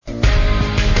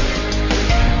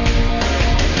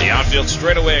field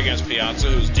straight away against Piazza,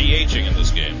 who's DHing in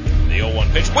this game. The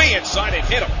 0-1 pitch, way inside, it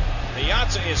hit him.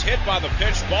 Piazza is hit by the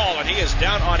pitch ball, and he is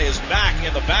down on his back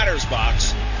in the batter's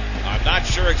box. I'm not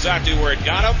sure exactly where it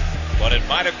got him, but it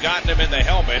might have gotten him in the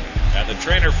helmet, and the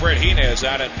trainer Fred Hina is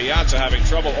out at Piazza having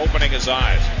trouble opening his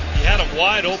eyes. He had him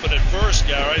wide open at first,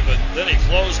 Gary, but then he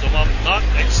closed him. I'm not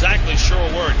exactly sure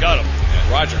where it got him.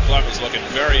 And Roger Clemens looking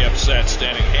very upset,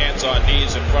 standing hands on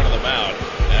knees in front of the mound.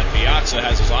 And Piazza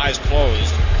has his eyes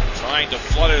closed, trying to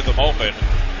flutter them open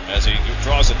as he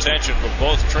draws attention from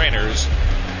both trainers,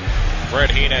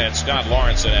 Fred Hina and Scott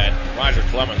Lawrence. And Roger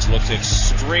Clemens looks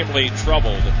extremely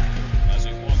troubled as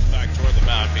he walks back toward the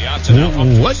mound. Piazza now up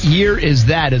to What year is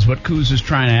that, is what Kuz is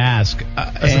trying to ask.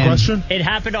 That's the question? It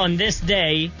happened on this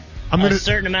day a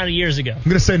certain amount of years ago. I'm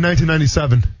going to say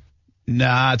 1997.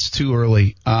 Nah, it's too early.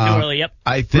 Too early, yep.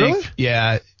 I think, Really?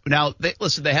 yeah. Now,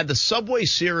 they had the Subway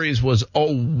Series was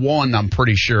 01, I'm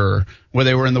pretty sure, where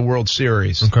they were in the World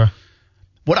Series. Okay.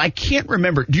 What I can't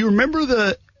remember, do you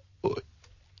remember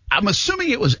I'm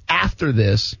assuming it was after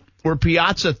this, where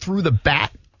Piazza threw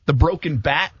the broken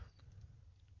bat?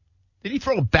 Did he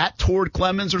throw a bat toward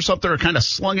Clemens or something, or kind of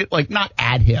slung it, like not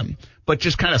at him, but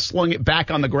just kind of slung it back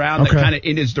on the ground, Okay. kind of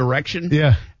in his direction?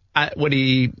 Yeah. At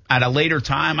a later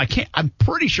time, I'm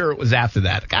pretty sure it was after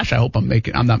that. Gosh, I hope I'm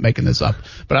not making this up,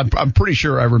 but I'm pretty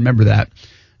sure I remember that.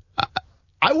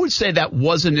 I would say that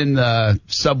wasn't in the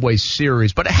Subway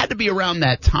Series, but it had to be around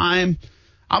that time.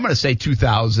 I'm going to say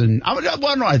 2000. Why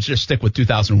don't I just stick with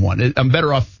 2001? I'm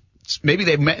better off. Maybe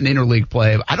they met in interleague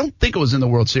play. I don't think it was in the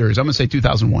World Series. I'm going to say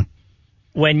 2001.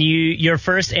 When your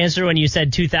first answer when you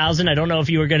said 2000, I don't know if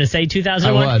you were going to say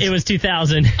 2001. It was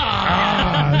 2000. Missed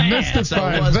it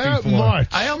by that much.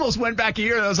 I almost went back a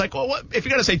year and I was like, well, what, if you're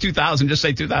going to say 2000, just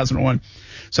say 2001.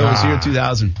 So it was year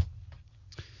 2000.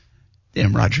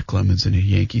 Damn, Roger Clemens in a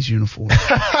Yankees uniform.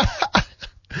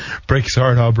 Breaks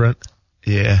heart, huh, Brent?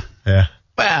 Yeah. Yeah.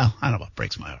 Well, I don't know about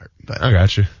breaks my heart, but I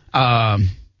got you.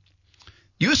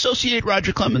 You associate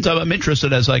Roger Clemens, I'm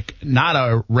interested, as like not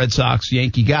a Red Sox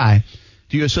Yankee guy.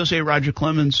 Do you associate Roger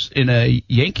Clemens in a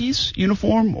Yankees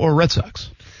uniform or Red Sox?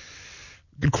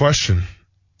 Good question.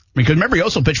 Because remember, he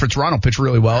also pitched for Toronto, pitched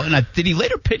really well. And did he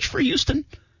later pitch for Houston?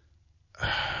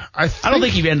 I don't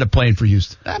think he ended up playing for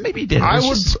Houston. Maybe he did. I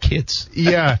would kids.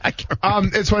 Yeah.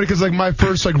 It's funny because like my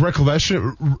first like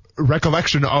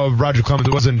recollection of Roger Clemens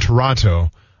was in Toronto,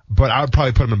 but I would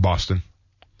probably put him in Boston.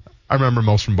 I remember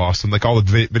most from Boston, like all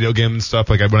the video game and stuff.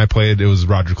 Like when I played, it was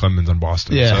Roger Clemens on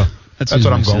Boston. Yeah, so that's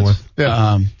what I'm going with.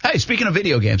 Yeah. Hey, speaking of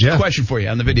video games, a question for you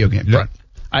on the video game front.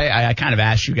 I kind of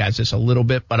asked you guys this a little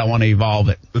bit, but I want to evolve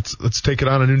it. Let's take it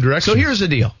on a new direction. So here's the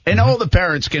deal, and all the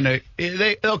parents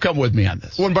they'll come with me on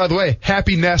this. Well, and by the way,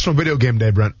 happy National Video Game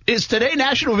Day, Brent. Is today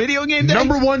National Video Game Day?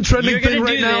 Number one trending thing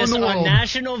right now in the world. On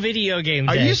National Video Game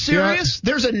Day. Are you serious?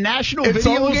 Yeah. There's a National Video Game Day?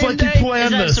 It's almost like you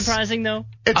planned this. Is that surprising, though?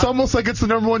 It's almost like it's the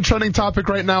number one trending topic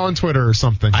right now on Twitter or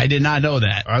something. I did not know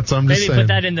that. That's what I'm just saying. Maybe put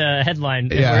that in the headline.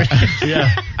 Yeah.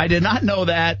 I did not know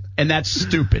that, and that's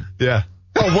stupid. Yeah.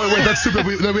 Oh, wait, that's stupid.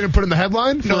 We didn't put in the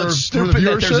headline? No, it's stupid that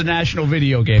there's a National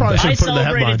Video Game Day. I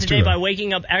celebrated today by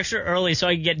waking up extra early so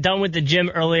I could get done with the gym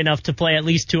early enough to play at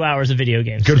least 2 hours of video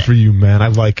games. Good for you, man. I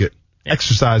like it. Yeah.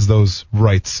 Exercise those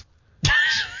rights.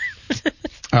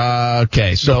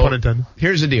 Okay, so no pun intended.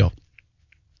 Here's the deal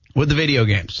with the video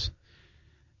games.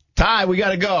 Ty, we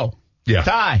got to go. Yeah.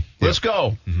 Ty, let's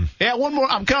go. Mm-hmm. Yeah, one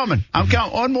more. I'm coming.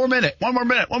 Counting. One more minute.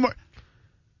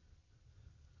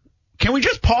 Can we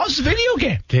just pause the video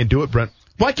game? Can't do it, Brent.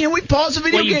 Why can't we pause the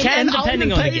video game? You can, and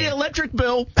depending I'll on pay the game. Electric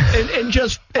bill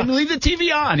and leave the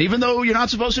TV on, even though you're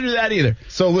not supposed to do that either.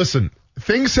 So listen,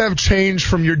 things have changed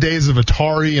from your days of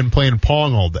Atari and playing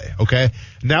Pong all day, okay?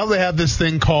 Now they have this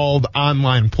thing called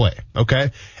online play, okay?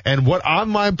 And what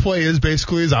online play is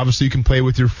basically is obviously you can play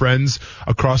with your friends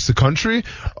across the country,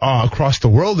 across the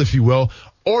world, if you will,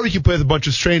 or you can play with a bunch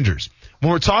of strangers.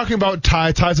 When we're talking about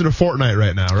Ty's in a Fortnite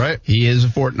right now, right? He is a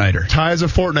Fortniter. Ty is a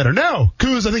Fortniter. Now,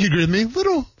 Kuz, I think you agree with me.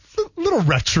 Little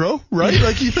retro, right?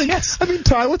 Like you think, yes. I mean,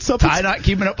 Ty, what's up? Ty not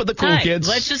keeping up with the cool kids.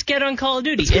 Let's just get on Call of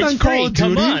Duty. Let's get on Call of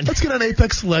Duty. Come on. Let's get on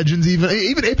Apex Legends.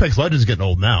 Even Apex Legends is getting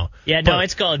old now. Yeah, no,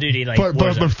 it's Call of Duty. Like, but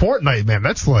Fortnite, man,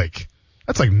 that's like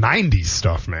 90s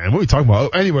stuff, man. What are we talking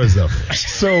about? Anyways, though.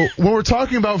 So when we're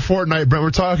talking about Fortnite, Brent,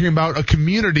 we're talking about a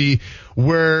community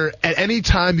where at any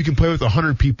time you can play with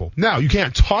 100 people. Now, you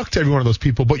can't talk to every one of those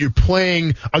people, but you're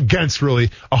playing against really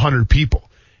 100 people.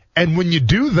 And when you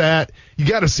do that, you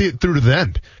got to see it through to the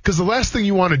end. Because the last thing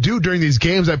you want to do during these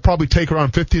games that probably take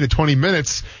around 15 to 20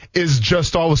 minutes is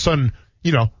just all of a sudden,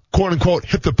 quote unquote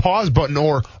hit the pause button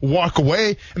or walk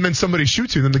away and then somebody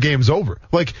shoots you and then the game's over.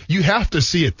 Like, you have to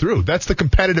see it through. That's the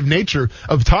competitive nature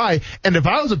of Ty. And if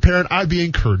I was a parent, I'd be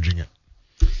encouraging it.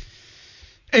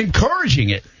 Encouraging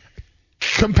it?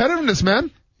 Competitiveness,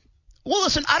 man. Well,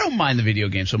 listen, I don't mind the video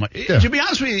game so much. Yeah. To be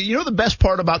honest with you, you know the best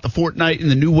part about the Fortnite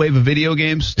and the new wave of video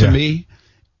games to me?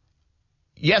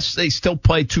 Yes, they still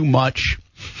play too much.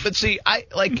 But see,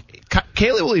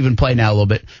 Kaylee will even play now a little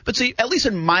bit. But see, at least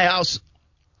in my house,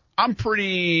 I'm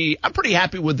pretty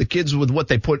happy with the kids with what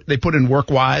they put in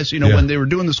work wise. You know, when they were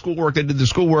doing the schoolwork, they did the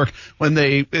schoolwork. When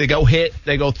they go hit,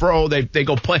 they go throw, they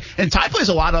go play. And Ty plays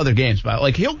a lot of other games, but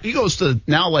like he goes to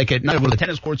now like at night go to the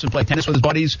tennis courts and play tennis with his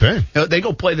buddies. You know, they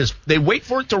go play this. They wait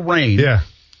for it to rain. Yeah.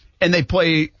 And they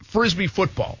play frisbee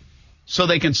football. So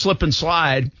they can slip and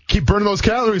slide. Keep burning those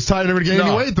calories, Ty, never gain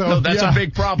any weight, though. No, that's a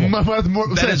big problem.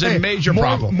 That is a major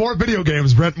problem. More video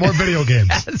games, Brent. More video games.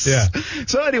 Yes. Yeah.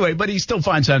 So anyway, but he still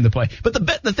finds time to play. But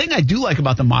the thing I do like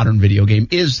about the modern video game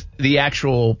is the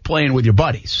actual playing with your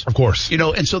buddies. Of course. You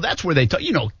know, and so that's where they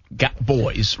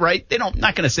boys, right?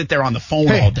 Not going to sit there on the phone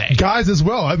all day. Guys as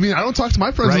well. I mean, I don't talk to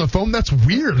my friends on the phone. That's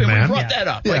weird, man. We brought that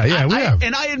up. Yeah, we have.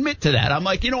 And I admit to that. I'm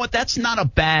like, you know what? That's not a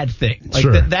bad thing.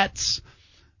 Like that's.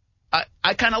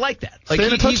 I kind of like that. Like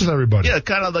stay in touch with everybody. Yeah,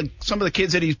 kind of like some of the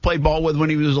kids that he's played ball with when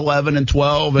he was 11 and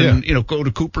 12 and, go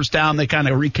to Cooperstown. They kind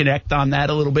of reconnect on that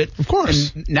a little bit. Of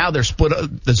course. And now they're split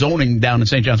up. The zoning down in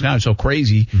St. Johns County is so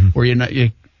crazy where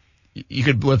you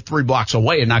could live 3 blocks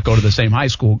away and not go to the same high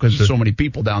school because there's so many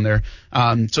people down there.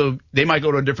 So they might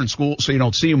go to a different school so you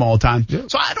don't see them all the time. Yeah.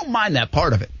 So I don't mind that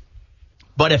part of it.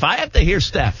 But if I have to hear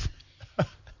Steph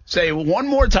say one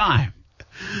more time,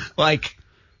 like,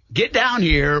 get down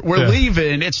here, we're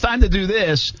leaving, it's time to do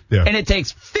this, and it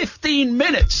takes 15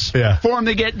 minutes for him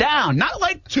to get down. Not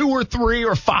like 2 or 3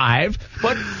 or 5,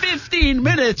 but 15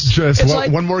 minutes. Just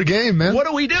one more game, man. What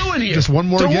are we doing here? Just one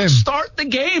more game. Don't start the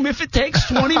game if it takes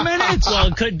 20 minutes. Well,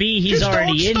 it could be he's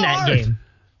already in that game.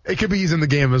 It could be he's in the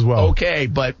game as well. Okay,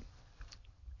 but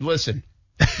listen.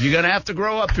 You're going to have to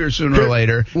grow up here sooner or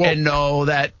later and know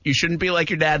that you shouldn't be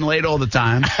like your dad and late all the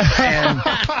time.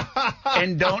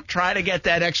 And don't try to get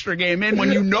that extra game in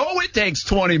when you know it takes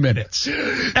 20 minutes.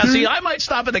 Now, see, I might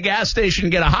stop at the gas station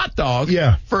and get a hot dog.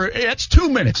 Yeah. It's 2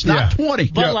 minutes, not 20.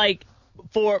 But, like,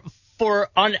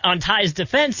 on Ty's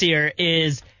defense here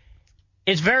is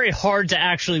it's very hard to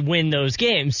actually win those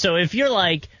games. So if you're,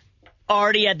 like,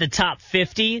 already at the top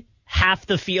 50, half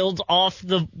the field's off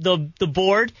the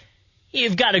board,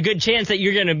 you've got a good chance that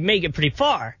you're going to make it pretty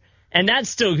far. And that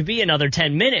still could be another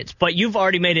 10 minutes, but you've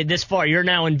already made it this far. You're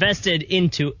now invested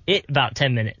into it about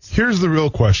 10 minutes. Here's the real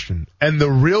question, and the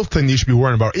real thing you should be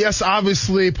worrying about. Yes,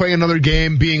 obviously, playing another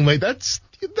game, being late, that's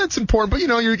important, but,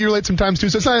 you're late sometimes, too,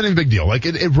 so it's not any big deal. Like,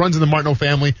 it runs in the Martineau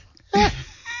family.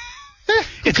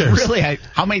 It's really,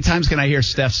 how many times can I hear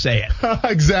Steph say it?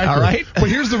 Exactly. All right? But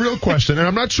here's the real question, and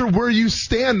I'm not sure where you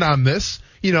stand on this,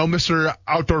 Mr.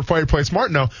 Outdoor Fireplace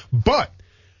Martineau, but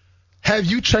have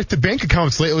you checked the bank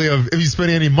accounts lately of if you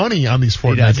spent any money on these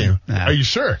Fortnite games? Nah. Are you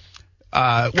sure?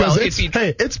 Well,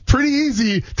 it's pretty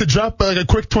easy to drop like a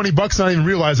quick $20 and not even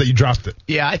realize that you dropped it.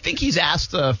 Yeah, I think he's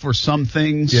asked for some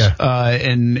things,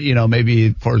 and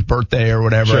maybe for his birthday or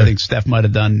whatever. Sure. I think Steph might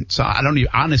have done. So I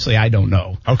don't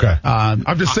know. Okay,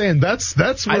 I'm just saying that's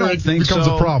where it becomes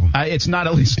a problem. It's not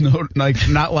at least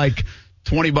not like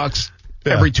 $20.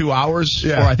 Every 2 hours,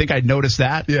 or I think I'd notice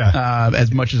that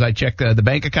as much as I check the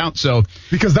bank account. So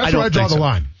because that's where I draw the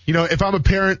line. If I'm a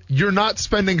parent, you're not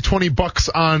spending $20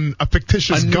 on a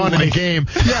fictitious gun in a game,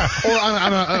 or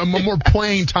on a more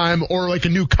playing time, or like a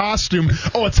new costume.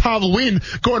 Oh, it's Halloween.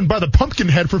 Go and buy the pumpkin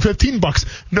head for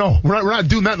 $15. No, we're not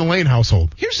doing that in the Lane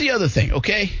household. Here's the other thing,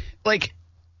 okay? Like,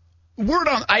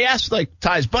 I ask like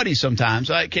Ty's buddies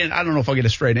sometimes. I don't know if I'll get a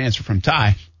straight answer from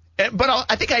Ty. But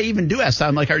I think I even do ask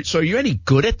Tom, like, so are you any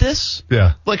good at this?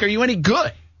 Yeah. Like, are you any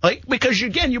good? Like, because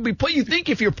again, you think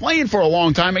if you're playing for a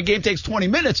long time, a game takes 20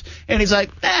 minutes, and he's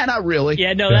like, not really.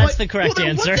 Yeah, no, that's the correct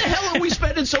answer. What the hell are we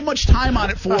spending so much time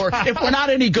on it for if we're not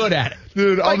any good at it?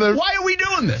 Dude, why are we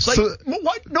doing this? Like,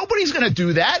 what? Nobody's going to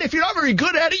do that. If you're not very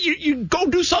good at it, you go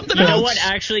do something else. You know what,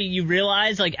 actually, you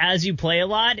realize, like, as you play a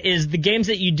lot, is the games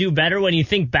that you do better when you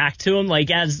think back to them, like,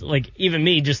 even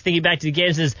me, just thinking back to the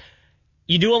games is,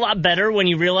 you do a lot better when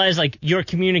you realize, like, your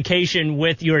communication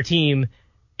with your team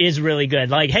is really good.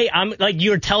 Like, hey,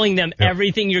 you're telling them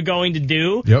everything you're going to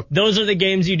do. Yep. Those are the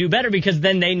games you do better because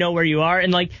then they know where you are.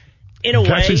 And, like, in a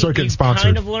way, you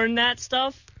kind of learn that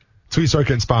stuff. So you start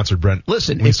getting sponsored, Brent.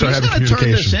 Listen, if he's going to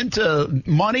turn this into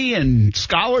money and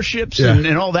scholarships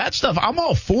and all that stuff, I'm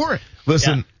all for it.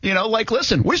 Listen, You know, like,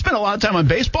 listen, we spent a lot of time on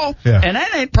baseball, Yeah. and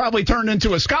that ain't probably turned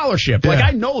into a scholarship. Like, Yeah.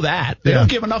 I know that. They Yeah. don't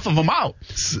give enough of them out.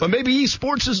 But maybe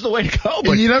esports is the way to go.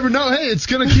 But and you never know. Hey, it's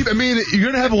going to keep, I mean, you're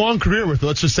going to have a long career with it.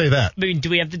 Let's just say that. I mean, do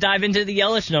we have to dive into the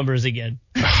Yelich numbers again?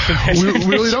 We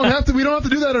really don't have to. We don't have to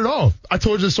do that at all. I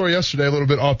told you the story yesterday a little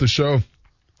bit off the show.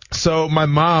 So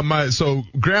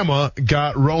grandma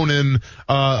got Ronin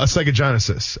a Sega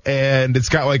Genesis, and it's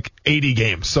got like 80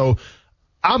 games. So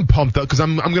I'm pumped up because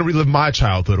I'm going to relive my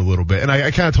childhood a little bit. And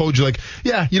I kind of told you, like,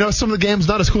 yeah, you know, some of the games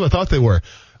not as cool as I thought they were.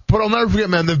 But I'll never forget,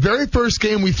 man, the very first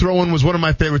game we throw in was one of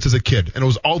my favorites as a kid, and it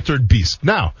was Altered Beast.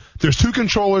 Now, there's 2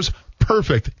 controllers.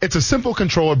 Perfect. It's a simple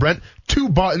controller, Brent. 2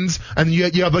 buttons, and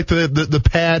you have like the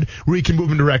pad where you can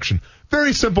move in direction.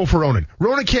 Very simple for Ronan.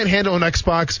 Ronan can't handle an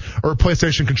Xbox or a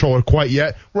PlayStation controller quite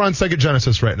yet. We're on Sega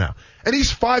Genesis right now. And he's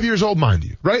 5 years old, mind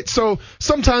you, right? So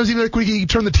sometimes even like when he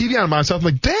turn the TV on by himself, I'm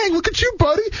like, dang, look at you,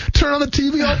 buddy. Turn on the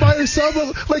TV all by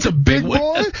yourself like a big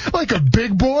boy. Like a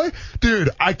big boy.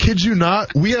 Dude, I kid you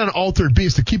not. We had an Altered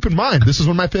Beast. To keep in mind, this is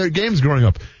one of my favorite games growing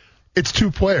up. It's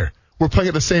 2-player. We're playing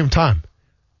at the same time.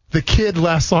 The kid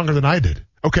lasts longer than I did.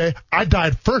 Okay? I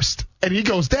died first. And he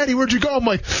goes, Daddy, where'd you go? I'm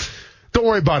like, don't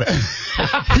worry about it.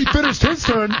 He finished his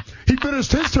turn.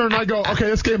 And I go, okay,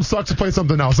 this game sucks. To play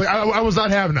something else. Like I was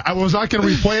not having it. I was not going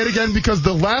to replay it again because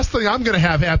the last thing I'm going to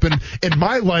have happen in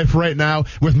my life right now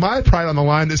with my pride on the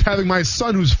line is having my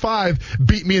son who's 5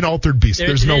 beat me in Altered Beast.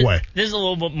 There's no way. This is a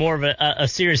little bit more of a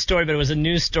serious story, but it was a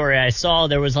news story I saw.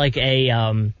 There was like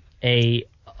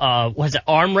was it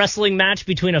arm wrestling match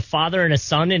between a father and a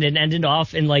son, and it ended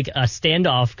off in like a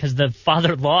standoff because the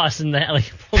father lost and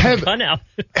pulled the gun out.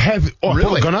 Pulled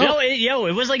the gun out?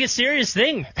 It was like a serious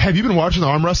thing. Have you been watching the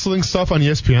arm wrestling stuff on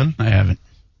ESPN? I haven't.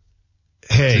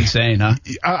 Hey, it's insane, huh?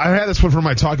 I had this one for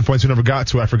my talking points. We never got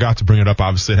to. I forgot to bring it up.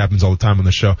 Obviously, it happens all the time on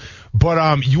the show.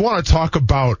 But you want to talk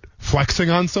about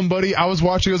flexing on somebody? I was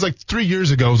watching. It was like 3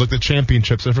 years ago. It was like the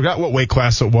championships. I forgot what weight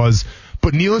class it was.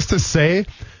 But needless to say,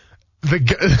 so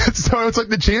it's like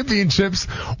the championships.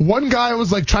 One guy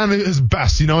was like trying his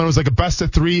best, you know, and it was like a best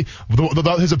of 3.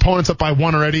 His opponent's up by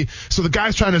 1 already. So the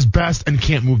guy's trying his best and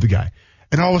can't move the guy.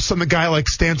 And all of a sudden the guy like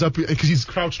stands up because he's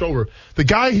crouched over. The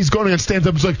guy he's going against stands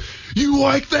up and is like, you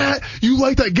like that? You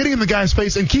like that? Getting in the guy's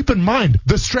face. And keep in mind,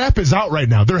 the strap is out right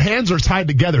now. Their hands are tied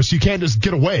together, so you can't just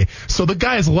get away. So the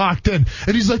guy is locked in.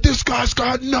 And he's like, this guy's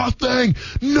got nothing.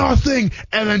 And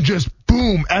then just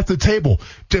boom at the table.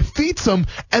 Defeats him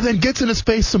and then gets in his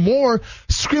face some more.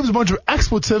 Screams a bunch of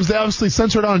expletives. They obviously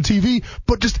censored on TV,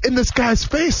 but just in this guy's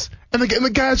face. And the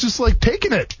guy's just like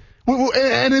taking it.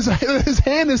 And his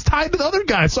hand is tied to the other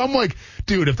guy. So I'm like,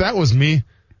 dude, if that was me,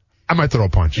 I might throw a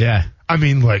punch. Yeah. I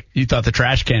mean, like. You thought the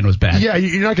trash can was bad. Yeah,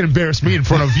 you're not going to embarrass me in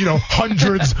front of,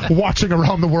 hundreds watching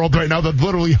around the world right now.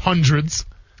 Literally hundreds.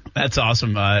 That's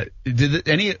awesome.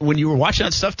 When you were watching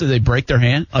that stuff, did they break their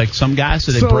hand? Like some guys,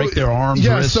 did they break their arms?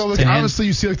 Yeah, wrists, so like, obviously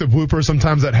you see like the bloopers.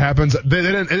 Sometimes that happens. It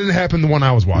didn't happen the one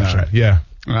I was watching. Right.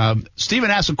 Yeah.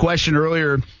 Steven asked a question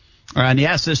earlier. And he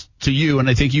asked this to you, and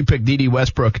I think you picked D.D.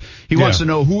 Westbrook. He wants to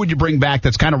know, who would you bring back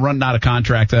that's kind of running out of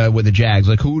contract with the Jags?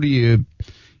 Like, who do you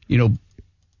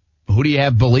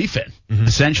have belief in,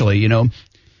 essentially?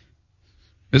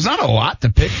 There's not a lot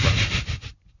to pick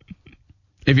from.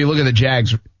 If you look at the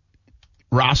Jags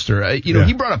roster,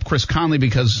 he brought up Chris Conley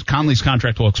because Conley's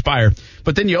contract will expire.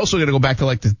 But then you also got to go back to,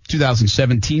 like, the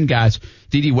 2017 guys,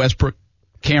 D.D. Westbrook,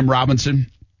 Cam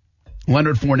Robinson,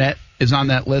 Leonard Fournette is on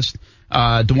that list.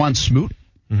 DeJuan Smoot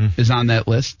is on that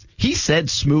list. He said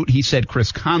Smoot. He said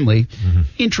Chris Conley.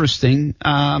 Interesting.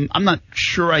 I'm not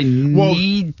sure I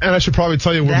need. And I should probably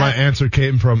tell you where my answer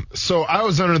came from. So I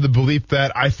was under the belief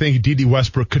that I think D.D.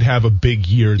 Westbrook could have a big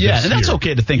year this year. Yeah, and that's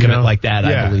okay to think of it like that,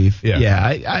 I believe.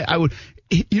 Yeah. I would.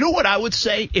 You know what I would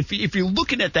say? If you're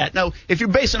looking at that. Now, if you're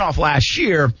basing off last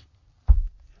year.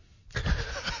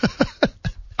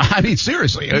 I mean,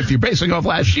 seriously, if you're basing off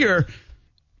last year.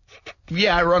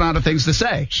 Yeah, I run out of things to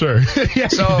say. Sure. Yeah.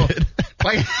 So,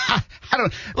 like, I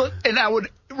don't. Look, and I would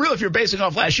really, if you're basing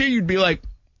off last year, you'd be like,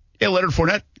 yeah, Leonard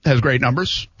Fournette has great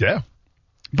numbers. Yeah.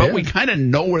 But we kind of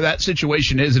know where that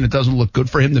situation is, and it doesn't look good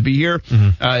for him to be here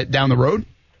down the road.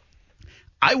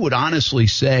 I would honestly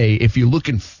say, if you're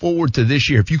looking forward to this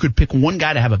year, if you could pick one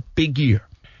guy to have a big year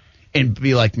and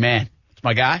be like, man, it's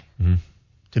my guy.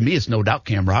 To me, it's no doubt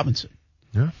Cam Robinson.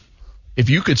 Yeah. If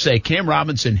you could say Cam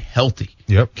Robinson healthy,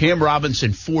 Cam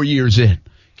Robinson 4 years in,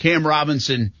 Cam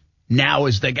Robinson now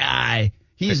is the guy.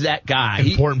 He's that guy.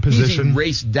 Important position. He's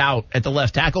erased doubt at the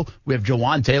left tackle. We have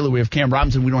Jawan Taylor. We have Cam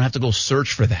Robinson. We don't have to go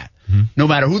search for that. No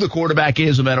matter who the quarterback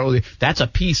is, no matter who that's a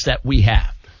piece that we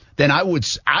have. then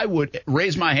I would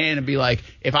raise my hand and be like,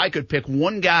 if I could pick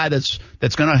one guy that's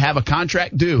going to have a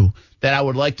contract due that I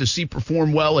would like to see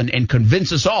perform well and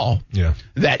convince us all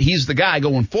that he's the guy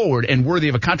going forward and worthy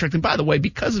of a contract. And by the way,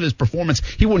 because of his performance,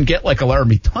 he wouldn't get like a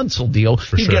Laramie Tunsil deal.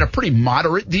 He'd get a pretty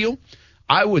moderate deal.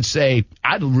 I would say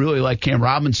I'd really like Cam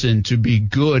Robinson to be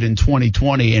good in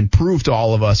 2020 and prove to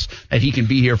all of us that he can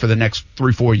be here for the next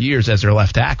 3-4 years as their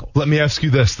left tackle. Let me ask you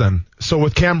this then. So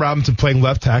with Cam Robinson playing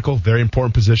left tackle, very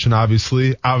important position,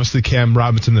 obviously. Obviously, Cam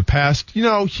Robinson in the past,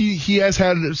 he has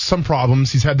had some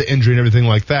problems. He's had the injury and everything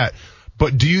like that.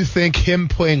 But do you think him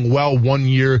playing well 1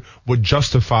 year would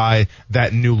justify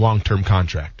that new long-term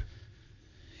contract?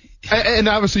 And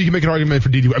obviously you can make an argument for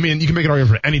DD. I mean, you can make an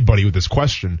argument for anybody with this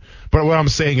question. But what I'm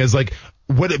saying is, like,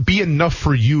 would it be enough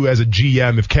for you as a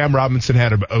GM if Cam Robinson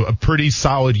had a pretty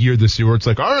solid year this year where it's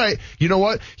like, all right, you know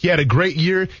what? He had a great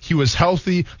year. He was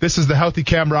healthy. This is the healthy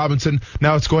Cam Robinson.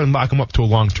 Now let's go ahead and lock him up to a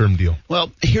long-term deal.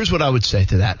 Well, here's what I would say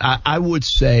to that. I would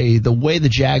say the way the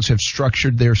Jags have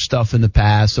structured their stuff in the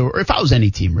past, or if I was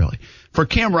any team really, for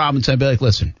Cam Robinson, I'd be like,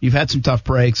 listen, you've had some tough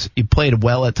breaks. You played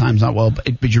well at times, not well,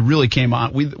 but you really came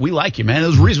on. We like you, man.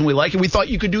 There's a reason we like you. We thought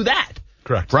you could do that.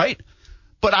 Correct. Right?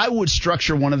 But I would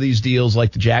structure one of these deals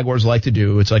like the Jaguars like to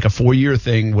do. It's like a 4-year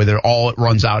thing where it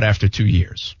runs out after 2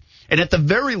 years. And at the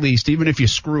very least, even if you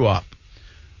screw up,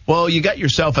 well, you got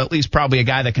yourself at least probably a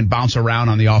guy that can bounce around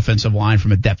on the offensive line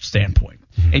from a depth standpoint.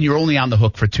 And you're only on the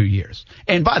hook for 2 years.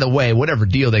 And by the way, whatever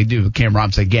deal they do with Cam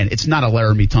Robinson, again, it's not a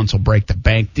Laramie Tunsil break the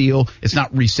bank deal. It's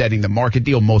not resetting the market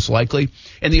deal, most likely.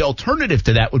 And the alternative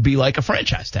to that would be like a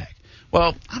franchise tag.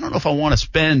 Well, I don't know if I want to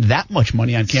spend that much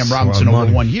money on Cam Robinson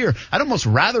over 1 year. I'd almost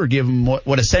rather give him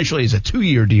what essentially is a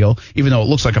 2-year deal, even though it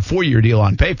looks like a 4-year deal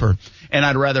on paper, and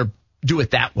I'd rather do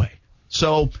it that way.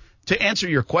 So to answer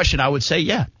your question, I would say,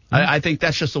 yeah, I think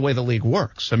that's just the way the league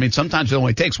works. I mean, sometimes it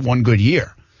only takes 1 good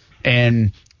year.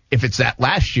 And if it's that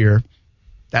last year,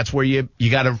 that's where you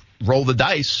got to roll the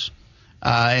dice.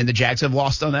 And the Jags have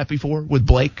lost on that before with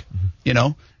Blake,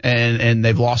 and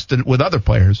they've lost it with other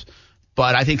players.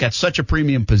 But I think that's such a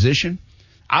premium position.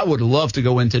 I would love to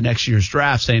go into next year's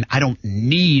draft saying I don't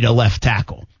need a left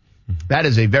tackle. That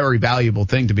is a very valuable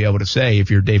thing to be able to say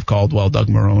if you're Dave Caldwell, Doug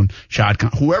Marrone, Shad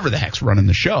Khan, whoever the heck's running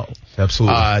the show.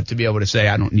 Absolutely. To be able to say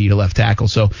I don't need a left tackle.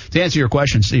 So to answer your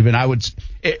question, Stephen, I would,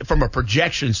 from a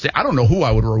projection I don't know who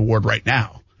I would reward right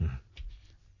now.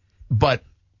 But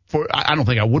I don't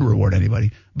think I would reward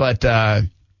anybody. But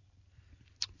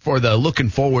for the looking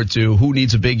forward to who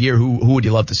needs a big year, who would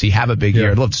you love to see have a big year?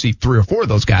 I'd love to see 3 or 4 of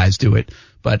those guys do it.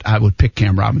 But I would pick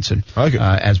Cam Robinson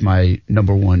as my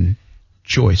number one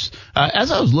choice.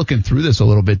 As I was looking through this a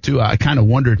little bit too, I kind of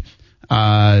wondered,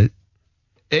 hey,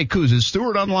 Kuz, is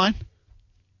Stewart online?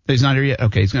 He's not here yet?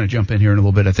 Okay, he's going to jump in here in a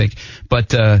little bit, I think.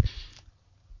 But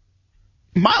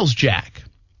Myles Jack,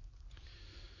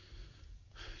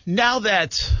 now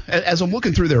that, as I'm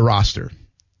looking through their roster,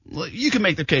 you can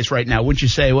make the case right now. Wouldn't you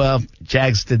say, well,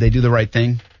 Jags, did they do the right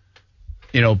thing?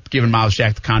 Giving Myles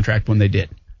Jack the contract when they did.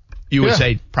 You would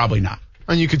say probably not.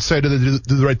 And you could say, do they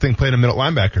do the right thing playing a middle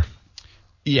linebacker?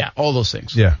 Yeah, all those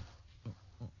things. Yeah.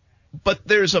 But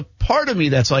there's a part of me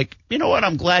that's like, you know what,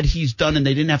 I'm glad he's done and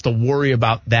they didn't have to worry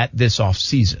about that this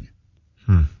offseason.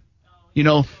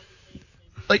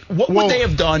 What would they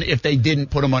have done if they didn't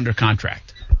put him under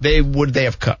contract? Would they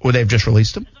have just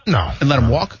released him? No. And let him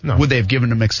walk? No. Would they have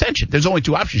given him extension? There's only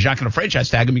 2 options. You're not going to franchise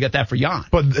tag him. You got that for Jan.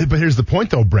 But here's the point,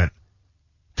 though, Brent.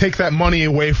 Take that money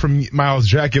away from Myles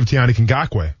Jack, give it to Yannick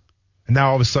Ngakoue. And now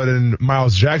all of a sudden,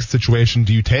 Myles Jack's situation,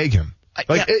 do you tag him?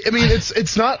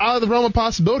 It's not out of the realm of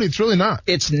possibility. It's really not.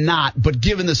 It's not. But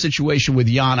given the situation with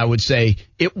Jan, I would say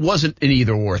it wasn't an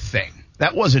either-or thing.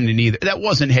 That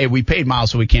wasn't, hey, we paid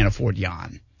Myles so we can't afford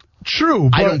Jan. True,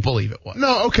 but I don't believe it was.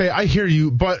 No, okay, I hear you,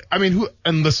 but I mean,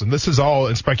 and listen, this is all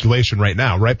in speculation right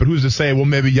now, right? But who's to say, well,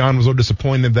 maybe Jan was so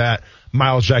disappointed that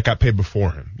Myles Jack got paid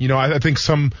before him? I think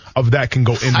some of that can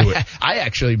go into it. I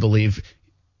actually believe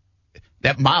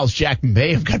that Myles Jack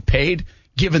may have got paid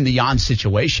given the Jan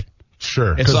situation.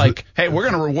 Sure. It's like, hey, we're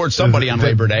going to reward somebody on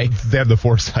Labor Day. They have the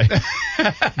foresight.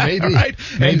 Maybe. Right?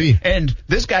 Maybe. And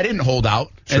this guy didn't hold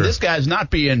out, and this guy's not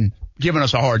being giving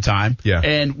us a hard time. Yeah.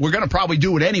 And we're going to probably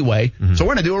do it anyway, so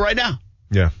we're going to do it right now.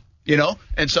 Yeah.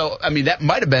 And so, I mean, that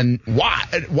might have been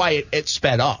why it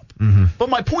sped up. But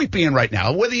my point being right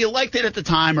now, whether you liked it at the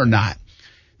time or not,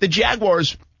 the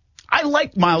Jaguars, I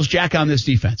like Myles Jack on this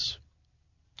defense.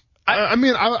 I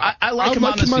like him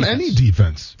on any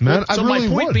defense, man. So my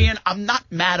point being, I'm not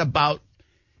mad about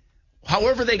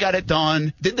however they got it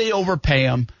done. Did they overpay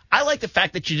him? I like the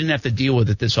fact that you didn't have to deal with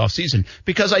it this offseason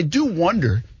because I do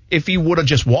wonder if he would have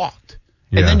just walked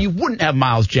And then you wouldn't have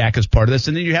Miles Jack as part of this,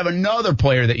 and then you have another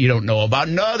player that you don't know about,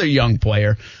 another young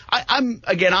player.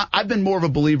 I've been more of a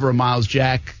believer of Miles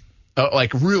Jack,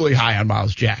 like really high on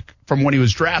Miles Jack, from when he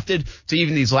was drafted to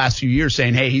even these last few years,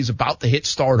 saying, hey, he's about to hit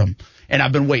stardom, and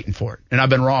I've been waiting for it, and I've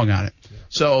been wrong on it. Yeah.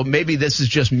 So maybe this is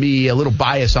just me, a little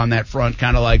bias on that front,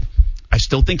 kind of like, I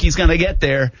still think he's going to get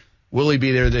there. Will he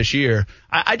be there this year?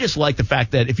 I just like the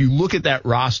fact that if you look at that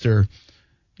roster,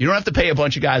 you don't have to pay a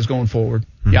bunch of guys going forward.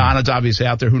 Mm-hmm. Giannis obviously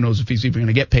out there. Who knows if he's even going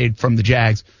to get paid from the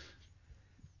Jags.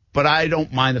 But I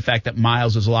don't mind the fact that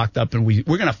Miles is locked up, and we're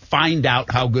going to find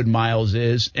out how good Miles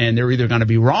is, and they're either going to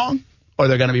be wrong or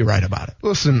they're going to be right about it.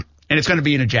 Listen. And it's going to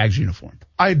be in a Jags uniform.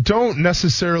 I don't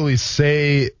necessarily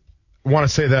want to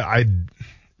say that I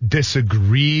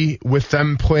disagree with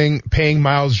them paying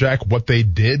Miles Jack what they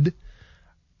did.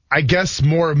 I guess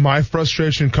more of my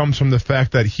frustration comes from the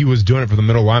fact that he was doing it for the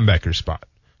middle linebacker spot.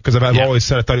 Because I've always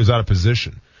said I thought he was out of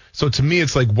position. So to me,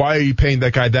 it's like, why are you paying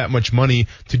that guy that much money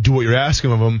to do what you're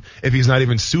asking of him if he's not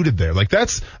even suited there? Like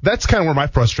that's kind of where my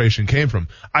frustration came from.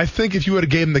 I think if you would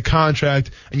have gave him the contract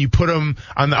and you put him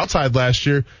on the outside last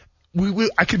year,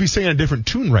 I could be singing a different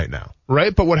tune right now,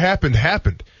 right? But what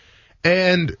happened.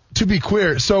 And to be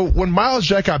clear, so when Miles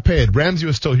Jack got paid, Ramsey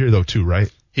was still here though too,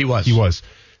 right? He was.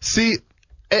 See,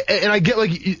 and I get,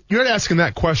 like, you're not asking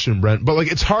that question, Brent, but,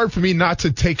 like, it's hard for me not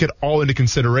to take it all into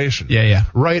consideration. Yeah.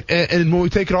 Right? And when we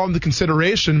take it all into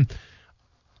consideration,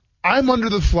 I'm under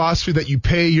the philosophy that you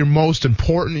pay your most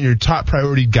important and your top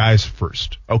priority guys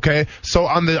first. Okay? So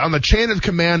on the chain of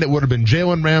command, it would have been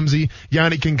Jalen Ramsey,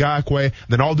 Yannick Ngakoue,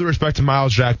 then all due respect to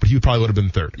Miles Jack, but he probably would have been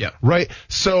third. Yeah. Right?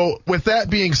 So with that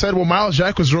being said, well, Miles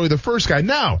Jack was really the first guy.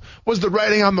 Now, was the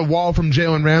writing on the wall from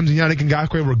Jalen Ramsey, Yannick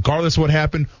Ngakoue, regardless of what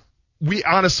happened? We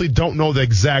honestly don't know the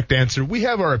exact answer. We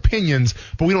have our opinions,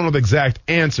 but we don't know the exact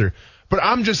answer. But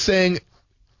I'm just saying,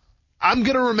 I'm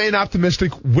going to remain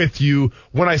optimistic with you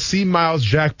when I see Miles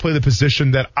Jack play the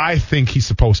position that I think he's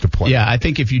supposed to play. Yeah, I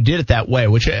think if you did it that way,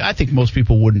 which I think most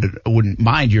people wouldn't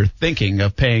mind your thinking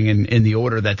of paying in the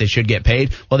order that they should get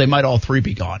paid, well, they might all three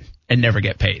be gone and never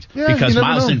get paid. Yeah, because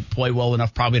Miles didn't play well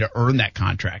enough probably to earn that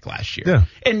contract last year. Yeah.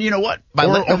 And you know what? By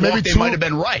letting them walk, they might have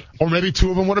been right. Or maybe two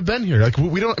of them would have been here. Like,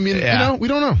 we don't, we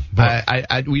don't know.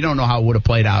 But we don't know how it would have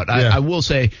played out. I will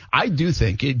say, I do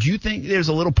think, do you think there's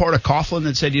a little part of Coughlin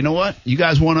that said, you know what? You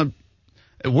guys we're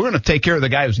going to take care of the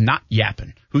guy who's not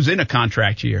yapping, who's in a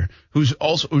contract year, who's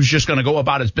just going to go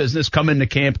about his business, come into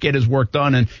camp, get his work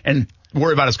done, and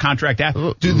worry about his contract.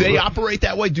 Do they operate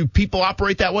that way? Do people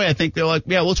operate that way? I think they're like,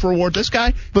 yeah, let's reward this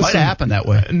guy. Might have happened that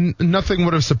way. Nothing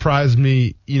would have surprised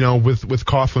me, with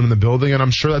Coughlin in the building, and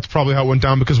I'm sure that's probably how it went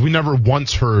down because we never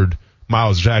once heard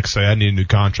Miles Jack say, I need a new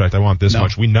contract. I want this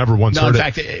much. We never once heard it.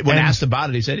 In fact, when asked about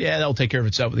it, he said, yeah, that'll take care of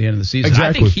itself at the end of the season. Exactly.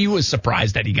 I think he was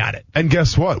surprised that he got it. And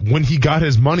guess what? When he got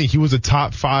his money, he was a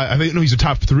top 5. He's a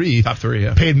top 3. Top 3,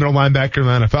 yeah. Paid middle linebacker in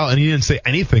the NFL, and he didn't say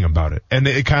anything about it. And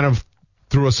it kind of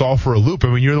threw us all for a loop. I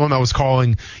mean, you're the one that was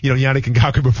calling, Yannick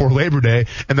Ngakoue before Labor Day,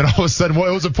 and then all of a sudden, well,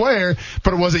 it was a player,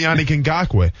 but it wasn't Yannick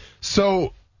Ngakoue.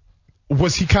 So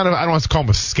was he kind of, I don't want to call him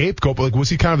a scapegoat, but was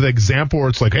he kind of the example where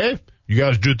it's like, hey, you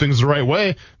guys do things the right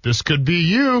way. This could be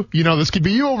you. This could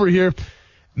be you over here.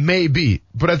 Maybe.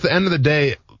 But at the end of the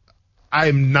day,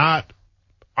 I'm not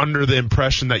under the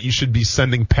impression that you should be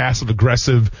sending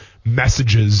passive-aggressive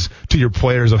messages to your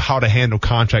players of how to handle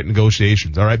contract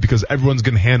negotiations, all right? Because everyone's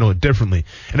going to handle it differently.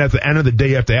 And at the end of the day,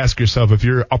 you have to ask yourself if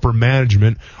you're upper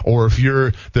management or if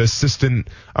you're the assistant,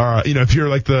 if you're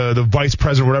like the vice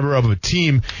president or whatever of a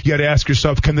team, you got to ask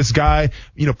yourself, can this guy,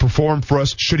 perform for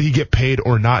us? Should he get paid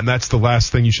or not? And that's the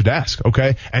last thing you should ask,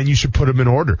 okay? And you should put him in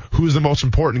order. Who's the most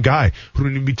important guy? Who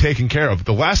need to be taken care of?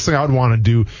 The last thing I would want to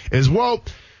do is,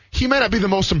 he may not be the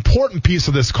most important piece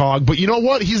of this cog, but you know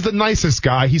what? He's the nicest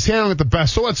guy. He's handling it the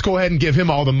best. So let's go ahead and give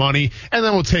him all the money, and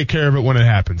then we'll take care of it when it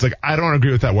happens. Like, I don't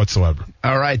agree with that whatsoever.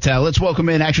 All right, let's welcome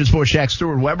in Action Sports Jack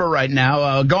Stewart Weber right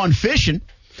now. Gone fishing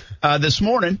this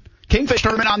morning. Kingfish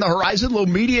tournament on the horizon. Little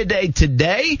media day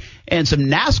today, and some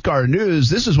NASCAR news.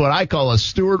 This is what I call a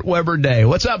Stewart Weber day.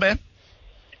 What's up, man?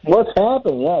 What's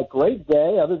happening? Yeah, great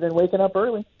day other than waking up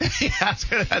early. Yeah,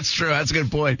 that's true. That's a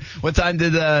good point. What time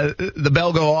did the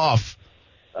bell go off?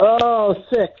 Oh,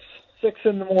 6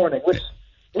 in the morning, which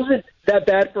isn't that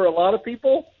bad for a lot of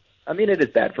people. I mean, it is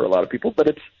bad for a lot of people,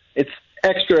 but it's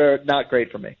extra not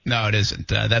great for me. No, it isn't.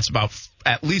 That's about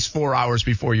at least 4 hours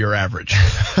before your average.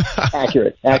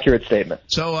 Accurate statement.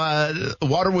 So the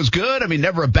water was good. I mean,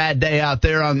 never a bad day out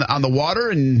there on the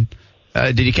water. And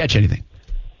did you catch anything?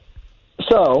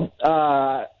 So,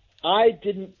 I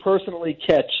didn't personally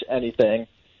catch anything.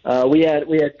 We had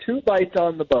 2 bites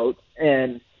on the boat,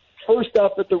 and first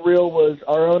up at the reel was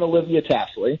our own Olivia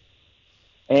Tassley.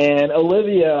 And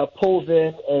Olivia pulls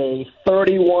in a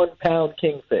 31-pound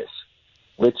kingfish,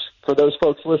 which for those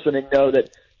folks listening know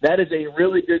that is a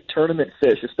really good tournament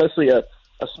fish, especially a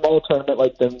small tournament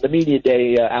like the media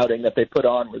day outing that they put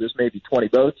on where there's maybe 20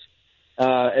 boats.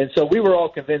 And so we were all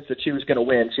convinced that she was going to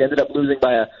win. She ended up losing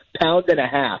by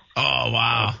 1.5 pounds. Oh,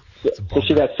 wow. So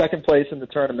she got second place in the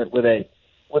tournament with a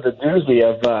doozy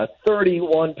of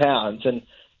 31 pounds. And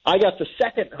I got the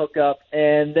second hookup,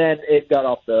 and then it got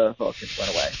off the hook and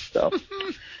went away. So,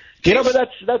 but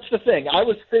that's the thing. I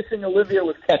was fishing, Olivia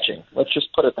was catching. Let's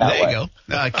just put it that way. There you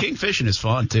go. King fishing is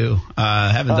fun, too.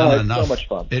 Haven't done it enough. It's so much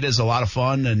fun. It is a lot of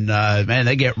fun, and, man,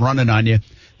 they get running on you.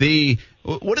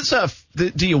 What is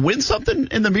do you win something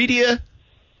in the media?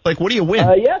 Like, what do you win?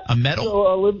 Yes. A medal?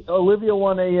 So Olivia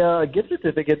won a gift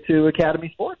certificate to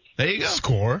Academy Sports. There you go.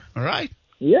 Score. All right.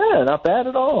 Yeah, not bad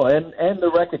at all. And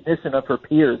the recognition of her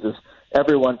peers as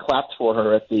everyone clapped for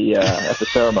her at the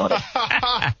ceremony.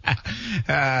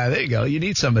 There you go. You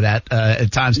need some of that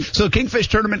at times. So Kingfish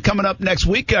tournament coming up next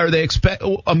week. Are they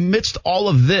amidst all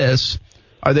of this?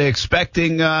 Are they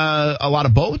expecting a lot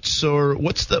of boats, or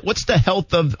what's the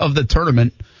health of the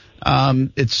tournament?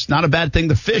 It's not a bad thing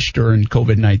to fish during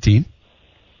COVID-19.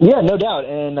 Yeah, no doubt.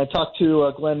 And I talked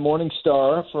to Glenn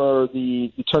Morningstar for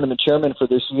the tournament chairman for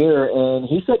this year, and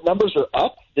he said numbers are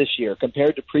up this year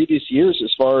compared to previous years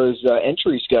as far as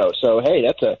entries go. So, hey,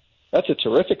 that's a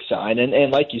terrific sign.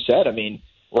 And like you said, I mean,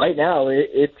 right now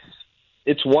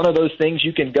it's one of those things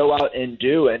you can go out and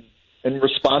do and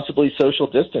responsibly social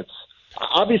distance.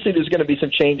 Obviously, there's going to be some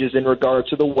changes in regard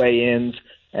to the weigh-ins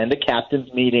and the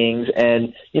captain's meetings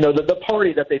and, the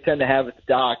party that they tend to have at the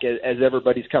dock as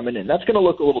everybody's coming in. That's going to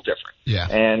look a little different. Yeah.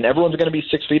 And everyone's going to be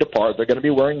 6 feet apart. They're going to be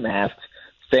wearing masks,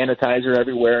 sanitizer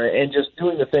everywhere, and just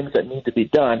doing the things that need to be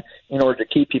done in order to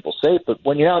keep people safe. But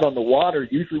when you're out on the water,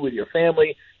 usually with your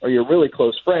family or your really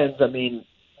close friends, I mean,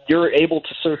 you're able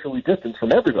to socially distance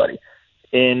from everybody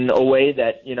in a way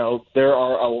that, there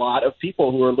are a lot of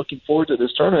people who are looking forward to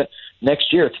this tournament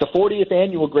next year. It's the 40th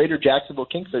annual Greater Jacksonville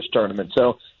Kingfish Tournament.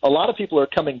 So a lot of people are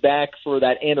coming back for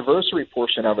that anniversary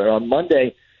portion of it. On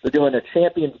Monday, they're doing a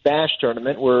Champions Bash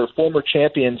tournament where former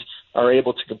champions are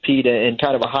able to compete in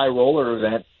kind of a high roller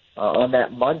event on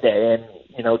that Monday. And,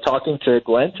 talking to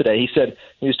Glenn today, he said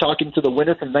he was talking to the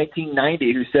winner from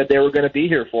 1990 who said they were going to be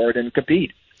here for it and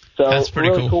compete. So that's pretty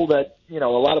really cool that, a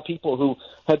lot of people who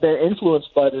have been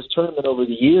influenced by this tournament over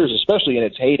the years, especially in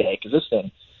its heyday, because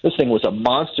this thing was a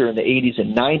monster in the 80s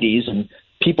and 90s, and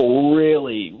people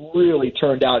really, really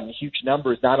turned out in huge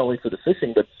numbers, not only for the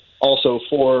fishing, but also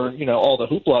for, all the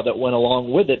hoopla that went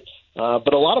along with it.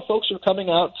 But a lot of folks are coming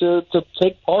out to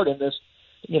take part in this,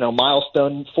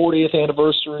 milestone 40th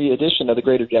anniversary edition of the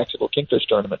Greater Jacksonville Kingfish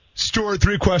Tournament. Stuart,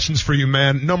 3 questions for you,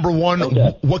 man. Number 1,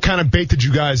 okay. What kind of bait did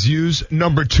you guys use?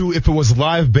 Number 2, if it was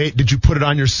live bait, did you put it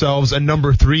on yourselves? And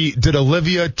number 3, did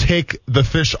Olivia take the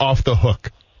fish off the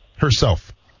hook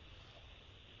herself?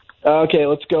 Okay,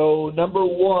 let's go. Number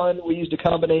 1, we used a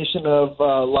combination of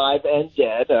live and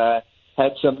dead.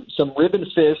 Had some ribbon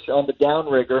fish on the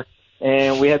downrigger,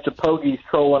 and we had some pogies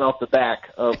trolling off the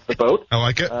back of the boat. I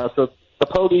like it. So the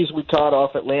pogies we caught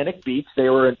off Atlantic Beach. They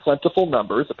were in plentiful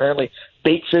numbers. Apparently,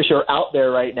 bait fish are out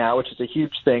there right now, which is a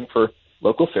huge thing for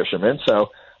local fishermen. So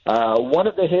one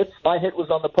of the hits, my hit was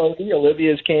on the pogie.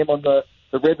 Olivia's came on the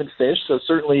ribbon fish. So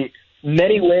certainly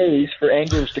many ways for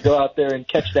anglers to go out there and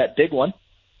catch that big one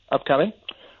upcoming.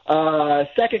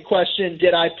 Second question,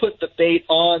 did I put the bait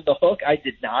on the hook? I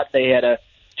did not. They had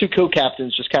 2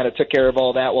 co-captains just kind of took care of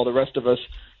all that while the rest of us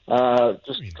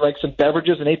just drank some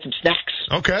beverages and ate some snacks.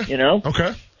 Okay.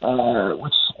 Okay.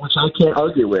 Which I can't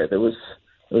argue with. It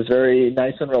was very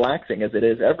nice and relaxing as it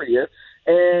is every year.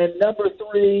 And number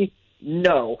 3,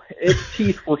 no, its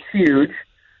teeth were huge.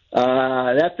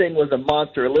 That thing was a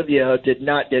monster. Olivia did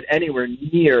not get anywhere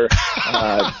near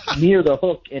the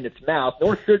hook in its mouth,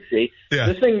 nor should she. Yeah.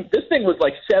 This thing was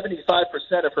like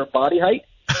 75% of her body height.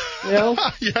 Yeah.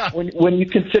 When you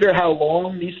consider how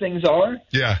long these things are.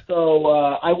 Yeah. So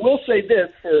I will say this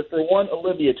for one,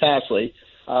 Olivia Tassley,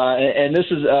 and this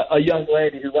is a young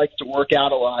lady who likes to work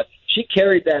out a lot. She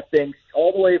carried that thing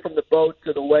all the way from the boat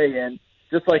to the weigh-in,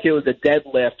 just like it was a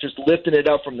deadlift, just lifting it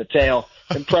up from the tail,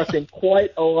 impressing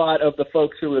quite a lot of the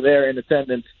folks who were there in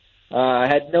attendance.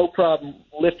 Had no problem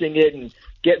lifting it and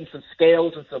getting some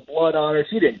scales and some blood on her.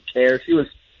 She didn't care. She was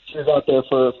out there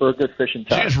for a good fishing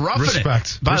time. She was roughing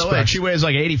Respect. it. By the way, she weighs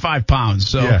like 85 pounds,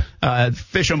 so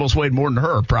fish almost weighed more than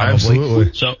her, probably.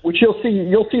 Absolutely. So, which you'll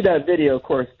see that video, of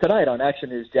course, tonight on Action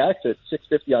News Jax at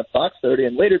 6:50 on Fox 30,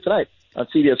 and later tonight on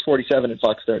CBS 47 and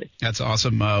Fox 30. That's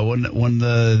awesome. When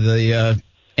the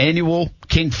annual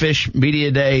Kingfish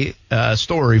Media Day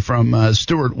story from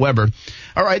Stuart Weber.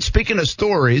 All right, speaking of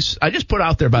stories, I just put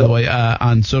out there, by the way,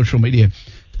 on social media,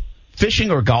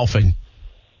 fishing or golfing?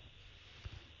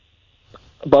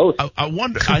 Both. I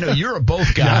wonder. I know you're a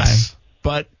both guy, Yes.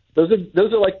 but Those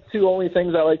are like two only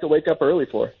things I like to wake up early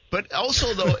for. but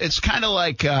also though it's kind of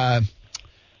like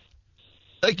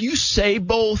you say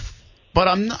both, but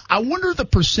I wonder the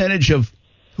percentage of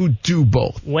who do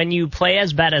both. When you play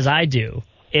as bad as I do,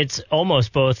 it's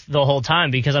almost both the whole time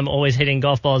because I'm always hitting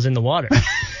golf balls in the water.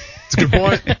 It's a good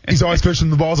point. He's always fishing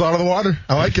the balls out of the water.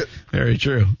 I like it. Very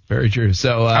true. Very true.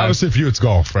 So Obviously, for you, it's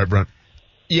golf, right, Brent?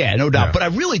 yeah, no doubt. Yeah. But I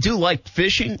really do like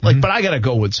fishing. Like, but I gotta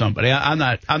go with somebody. I'm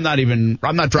not driving You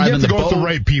have the to go boat. with the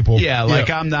right people. Yeah,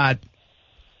 I'm not.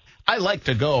 I like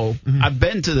to go. I've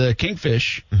been to the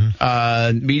Kingfish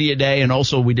Media Day, and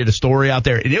also we did a story out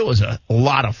there, and it was a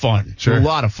lot of fun. Sure. A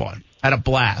lot of fun. Had a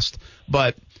blast.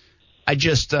 But I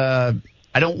just I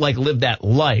don't live that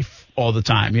life all the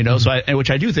time, you know. So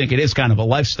which I do think it is kind of a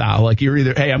lifestyle. Like you're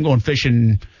either, hey, I'm going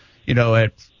fishing,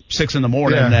 at 6 a.m.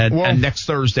 and next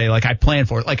Thursday, I plan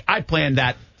for it. Like I planned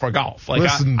that for golf. Like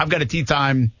Listen, I've got a tee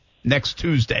time next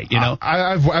Tuesday, you know.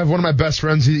 I have one of my best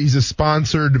friends. He's a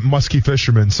sponsored muskie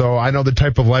fisherman, so I know the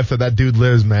type of life that dude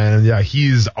lives, man. And yeah,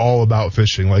 he's all about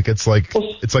fishing. It's like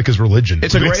his religion.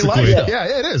 It's a great basically. life.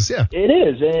 Yeah, it is. Yeah. It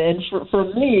is, and for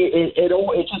me,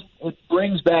 it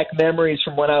brings back memories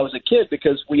from when I was a kid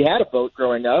because we had a boat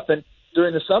growing up, and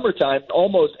during the summertime,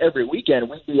 almost every weekend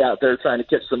we'd be out there trying to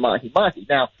catch some mahi-mahi.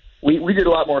 Now, we did a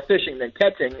lot more fishing than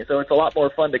catching, so it's a lot more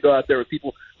fun to go out there with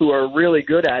people who are really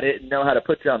good at it and know how to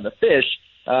put you on the fish.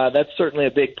 That's certainly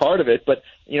a big part of it. But,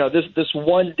 this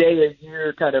one day a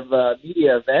year kind of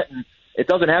media event, and it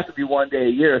doesn't have to be one day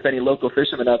a year. If any local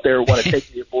fishermen out there want to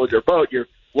take me aboard their boat, you're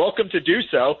welcome to do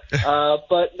so.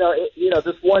 But, no,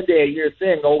 this one day a year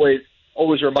thing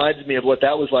always reminds me of what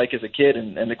that was like as a kid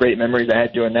and the great memories I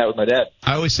had doing that with my dad.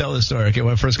 I always tell this story. Okay,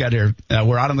 when I first got here,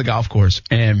 we're out on the golf course,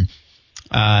 and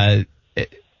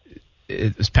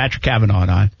it's Patrick Cavanaugh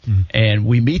and I, and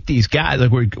we meet these guys.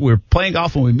 We're playing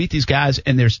golf, and we meet these guys,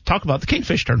 and there's talk about the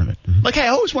Kingfish tournament. Hey, I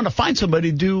always want to find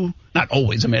somebody to do. Not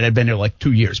always. I mean, I've been here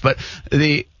 2 years, but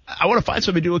I want to find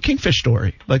somebody to do a Kingfish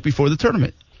story before the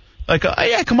tournament.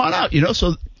 Yeah, come on out,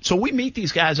 So we meet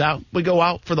these guys out. We go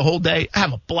out for the whole day.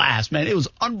 Have a blast, man. It was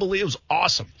unbelievable. It was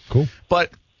awesome. Cool.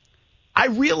 But I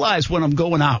realized when I'm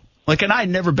going out, and I had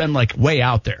never been way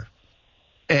out there.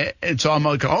 And so I'm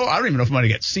I don't even know if I'm going to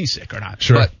get seasick or not.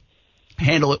 Sure. But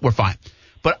handle it, we're fine.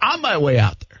 But on my way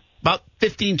out there, about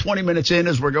 15, 20 minutes in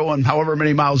as we're going however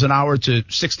many miles an hour to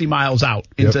 60 miles out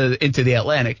into the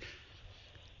Atlantic,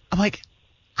 I'm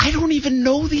I don't even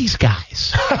know these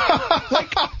guys.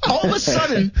 All of a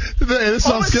sudden, This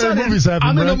sounds scary movies happen,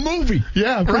 I'm in Brent. a movie.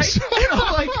 Yeah, right? And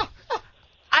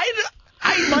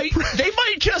I'm they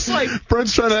might just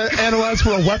Brent's trying to analyze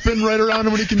for a weapon right around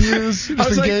him when he can use,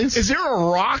 just in case. Is there a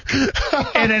rock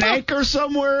and an anchor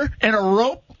somewhere and a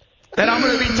rope that I'm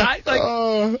going to be tied?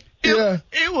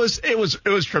 It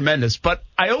was tremendous. But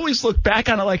I always look back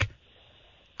on it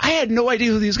I had no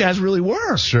idea who these guys really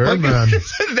were. Sure, man.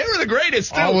 They were the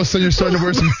greatest, too. All of a sudden, you're starting to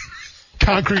wear some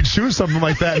concrete shoes, something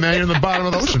like that, man. You're in the bottom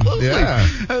of the ocean. Absolutely. Yeah.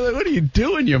 I was what are you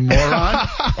doing, you moron?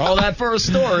 All that for a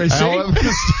story, see?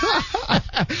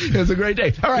 It was a great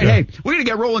day. All right, hey, we're going to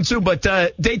get rolling soon, but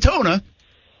Daytona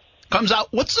comes out.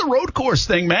 What's the road course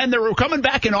thing, man? They were coming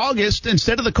back in August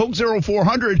instead of the Coke Zero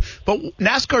 400, but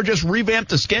NASCAR just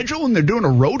revamped the schedule, and they're doing a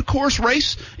road course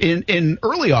race in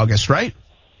early August, right?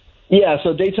 Yeah,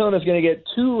 so Daytona is going to get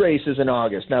 2 races in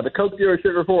August. Now, the Coke Zero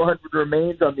Sugar 400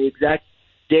 remains on the exact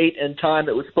date and time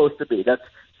it was supposed to be. That's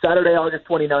Saturday, August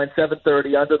 29,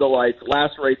 7:30, under the lights,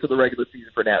 last race of the regular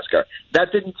season for NASCAR.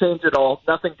 That didn't change at all.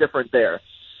 Nothing different there.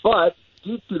 But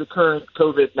due to the current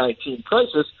COVID-19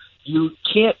 crisis, you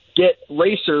can't get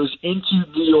racers into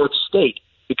New York State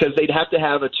because they'd have to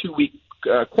have a 2-week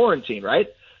quarantine, right?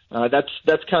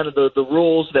 That's kind of the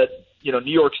rules that New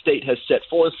York State has set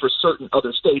forth for certain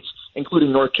other states,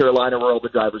 including North Carolina, where all the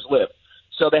drivers live.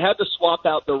 So they had to swap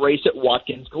out the race at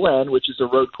Watkins Glen, which is a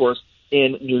road course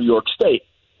in New York State.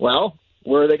 Well,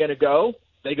 where are they going to go?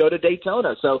 They go to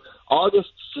Daytona. So August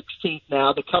 16th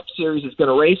now, the Cup Series is going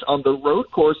to race on the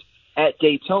road course at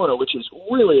Daytona, which is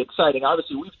really exciting.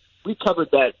 Obviously, we've covered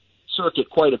that circuit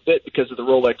quite a bit because of the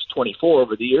Rolex 24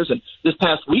 over the years. And this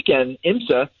past weekend,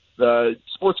 IMSA, the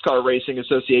Sports Car Racing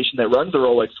Association that runs the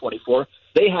Rolex 24,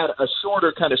 they had a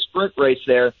shorter kind of sprint race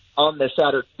there on this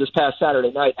past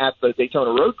Saturday night at the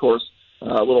Daytona Road Course,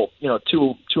 a little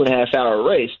 2.5 hour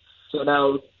race. So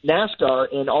now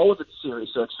NASCAR in all of its series,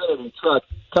 so Xfinity, Truck,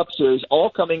 Cup Series, all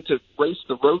coming to race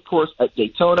the road course at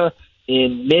Daytona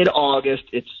in mid-August.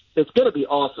 It's going to be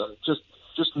awesome.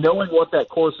 Just knowing what that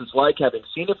course is like, having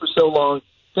seen it for so long,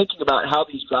 thinking about how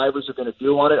these drivers are going to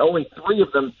do on it. Only 3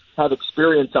 of them have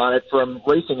experience on it from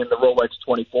racing in the Rolex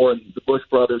 24 and the Busch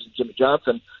brothers and Jimmy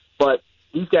Johnson. But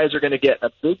these guys are going to get a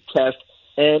big test,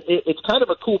 and it's kind of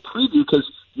a cool preview because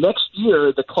next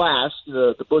year the class,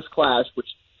 the Busch class, which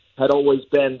had always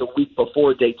been the week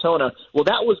before Daytona, well,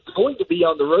 that was going to be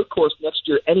on the road course next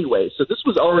year anyway. So this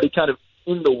was already kind of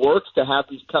in the works to have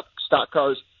these Cup stock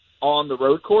cars on the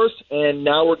road course, and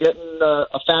now we're getting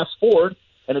a fast forward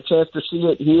and a chance to see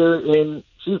it here in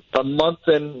a month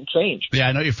and change. Yeah,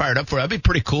 I know you're fired up for it. That'd be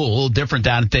pretty cool, a little different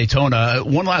down at Daytona.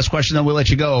 One last question, then we'll let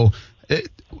you go.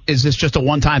 Is this just a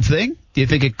one-time thing? Do you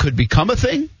think it could become a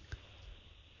thing?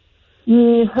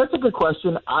 Yeah, that's a good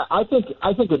question. I think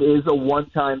it is a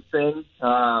one-time thing,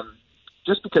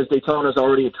 just because Daytona is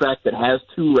already a track that has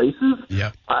 2 races.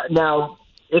 Yeah. Now,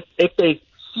 if they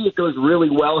see it goes really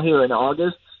well here in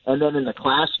August, and then in the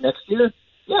class next year,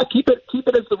 yeah, keep it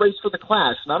as the race for the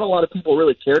class. Not a lot of people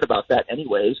really cared about that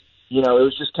anyways. It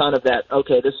was just kind of that,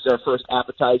 okay, this is our first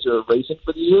appetizer of racing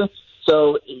for the year.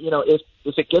 So,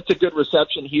 if it gets a good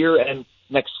reception here and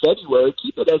next February,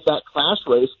 keep it as that class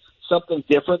race, something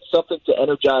different, something to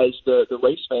energize the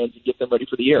race fans and get them ready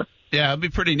for the year. Yeah, it'd be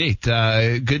pretty neat.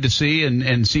 Good to see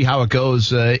and see how it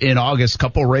goes in August.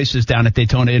 Couple races down at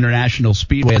Daytona International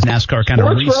Speedway as NASCAR kind of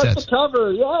resets. For us to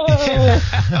cover,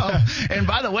 yeah. And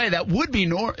by the way, that would be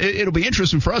it'll be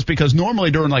interesting for us because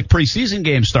normally during like preseason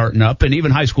games starting up and even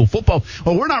high school football,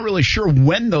 well, we're not really sure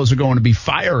when those are going to be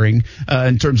firing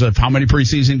in terms of how many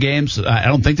preseason games. I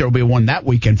don't think there will be one that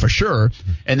weekend for sure.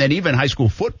 And then even high school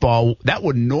football, that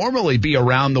would normally be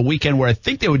around the weekend where I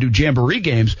think they would do jamboree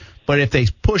games. But if they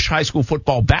push high school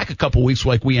football back a couple weeks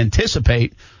like we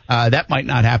anticipate, that might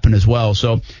not happen as well.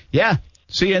 So, yeah,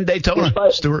 see you in Daytona,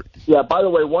 Stuart. Yeah, by the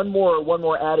way, one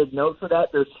more added note for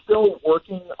that. They're still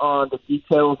working on the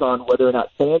details on whether or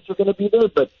not fans are going to be there.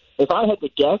 But if I had to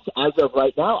guess, as of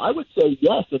right now, I would say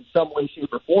yes in some way, shape,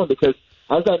 or form. Because,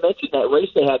 as I mentioned, that race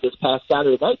they had this past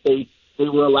Saturday night, they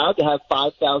were allowed to have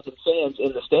 5,000 fans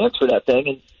in the stands for that thing.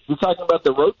 And you're talking about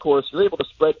the road course, you're able to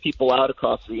spread people out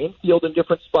across the infield in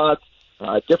different spots,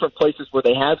 different places where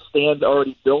they have stands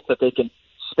already built that they can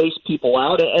space people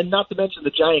out, and not to mention the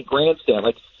giant grandstand.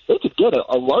 Like, they could get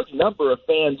a large number of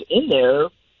fans in there.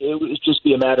 It would just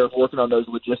be a matter of working on those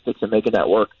logistics and making that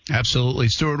work. Absolutely.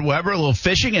 Stuart Weber, a little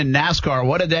fishing and NASCAR.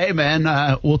 What a day, man.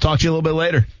 We'll talk to you a little bit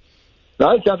later. All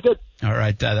right, sounds good. All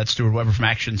right, that's Stuart Weber from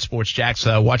Action Sports Jacks.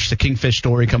 Watch the Kingfish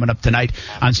story coming up tonight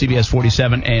on CBS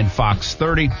 47 and Fox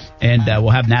 30, and we'll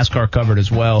have NASCAR covered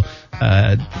as well.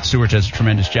 Stuart does a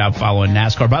tremendous job following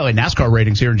NASCAR. By the way, NASCAR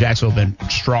ratings here in Jacksonville have been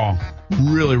strong,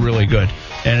 really, really good.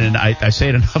 And I say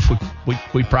it enough,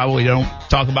 we probably don't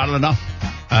talk about it enough.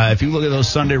 If you look at those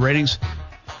Sunday ratings,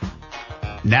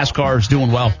 NASCAR is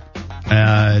doing well.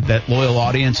 That loyal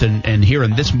audience and here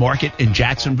in this market in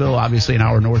Jacksonville, obviously an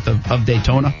hour north of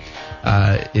Daytona,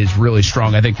 is really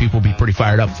strong. I think people will be pretty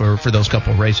fired up for those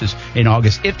couple of races in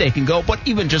August if they can go. But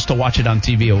even just to watch it on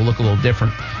TV, it will look a little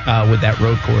different with that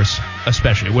road course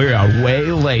especially. We are way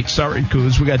late. Sorry,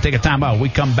 Coos. We got to take a time out. We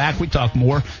come back. We talk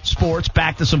more sports,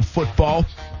 back to some football.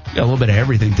 We got a little bit of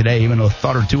everything today, even a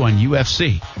thought or two on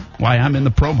UFC. Why I'm in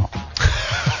the promo.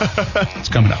 It's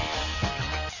coming up.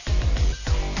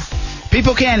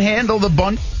 People can't handle the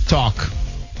bunt talk.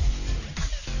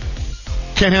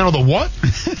 Can't handle the what?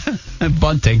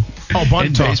 Bunting. Oh,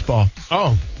 bunt talk. Baseball.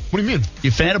 Oh, what do you mean? You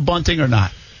a fan of bunting or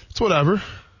not? It's whatever.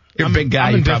 You're a big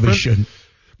guy. You probably shouldn't.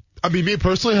 I mean, me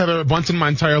personally, have I ever bunted my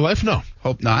entire life? No.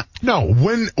 Hope not. No.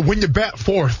 When you bat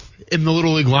fourth in the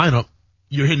Little League lineup,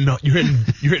 you're hitting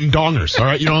dongers. All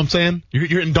right, you know what I'm saying? You're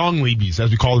hitting dong leabies, as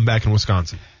we call them back in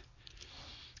Wisconsin.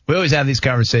 We always have these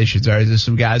conversations. All right, there's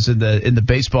some guys in the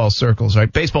baseball circles.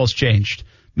 Right, baseball's changed.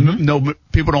 Mm-hmm. No,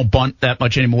 people don't bunt that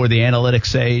much anymore. The analytics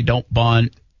say don't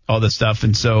bunt, all this stuff.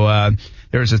 And so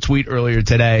there was a tweet earlier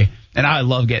today, and I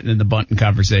love getting in the bunting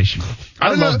conversation.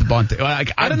 I love the bunting. I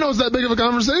didn't know it was that big of a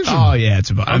conversation. Oh yeah, it's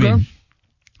about. Okay. I mean,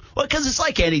 well, because it's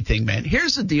like anything, man.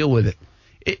 Here's the deal with it.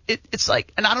 It's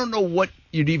like, and I don't know what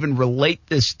you'd even relate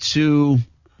this to.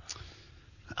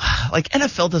 Like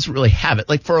NFL doesn't really have it.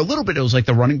 Like for a little bit, it was like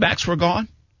the running backs were gone,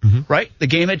 right? The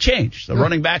game had changed. The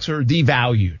running backs are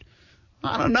devalued.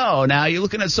 I don't know. Now you're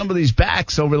looking at some of these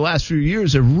backs over the last few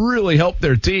years have really helped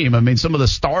their team. I mean, some of the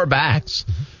star backs,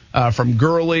 from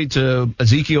Gurley to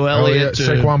Ezekiel Elliott to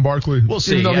Saquon Barkley. We'll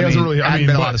see. Even though he hasn't really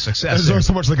been a lot of success. There's only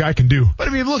so much the guy can do. But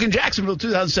I mean, look in Jacksonville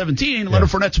 2017, Leonard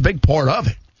Fournette's a big part of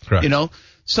it. Correct. You know,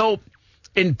 so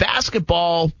in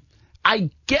basketball, I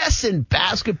guess in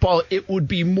basketball it would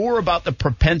be more about the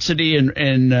propensity and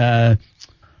the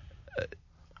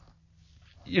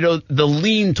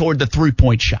lean toward the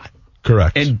 3-point shot.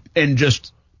 Correct. And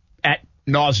just at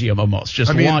nauseum almost.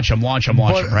 Just launch them,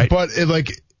 right? But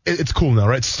it's cool now,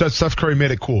 right? Steph Curry made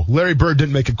it cool. Larry Bird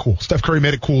didn't make it cool. Steph Curry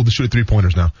made it cool to shoot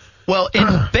 3-pointers now. Well, in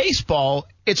baseball,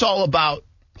 it's all about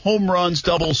home runs,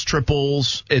 doubles,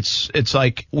 triples. It's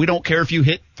like we don't care if you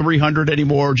hit 300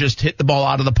 anymore. Just hit the ball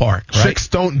out of the park. Right? Chicks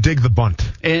don't dig the bunt.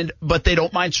 But they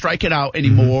don't mind striking out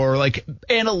anymore. Like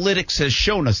analytics has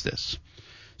shown us this.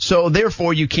 So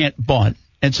therefore you can't bunt.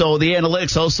 And so the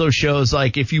analytics also shows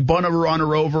like if you bunt a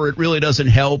runner over, it really doesn't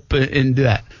help in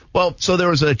that. Well, so there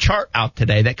was a chart out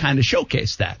today that kind of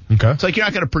showcased that. Okay. It's like you're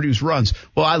not going to produce runs.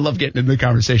 Well, I love getting into the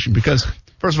conversation because,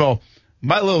 first of all,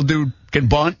 my little dude can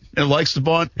bunt and likes to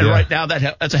bunt, and right now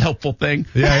that's a helpful thing.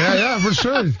 Yeah, for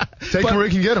sure. Take him where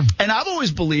you can get him. And I've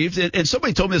always believed, and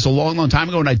somebody told me this a long, long time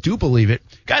ago, and I do believe it,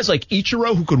 guys like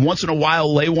Ichiro who could once in a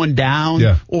while lay one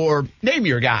down, or name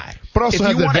your guy. But also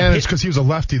had the advantage because he was a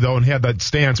lefty, though, and he had that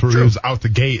stance where he was out the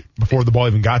gate before the ball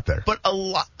even got there. But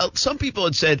some people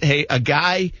had said, hey, a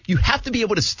guy, you have to be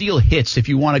able to steal hits if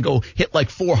you want to go hit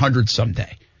like 400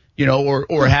 someday.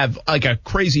 Or have like a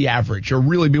crazy average or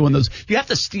really be one of those. You have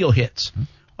to steal hits.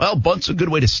 Well, bunt's a good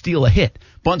way to steal a hit.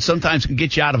 Bunt sometimes can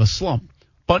get you out of a slump.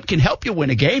 Bunt can help you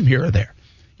win a game here or there.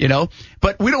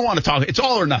 But we don't want to talk. It's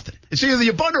all or nothing. It's either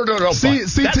you bunt or don't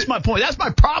bunt. That's my point. That's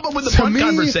my problem with the bunt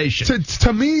conversation.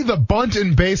 To me, the bunt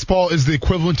in baseball is the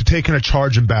equivalent to taking a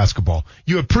charge in basketball.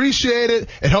 You appreciate it.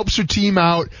 It helps your team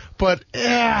out. But,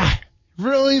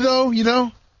 really, though,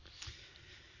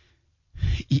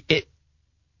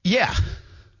 Yeah.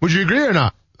 Would you agree or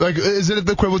not? Like, is it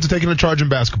the equivalent to taking a charge in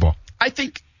basketball? I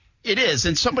think it is.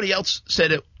 And somebody else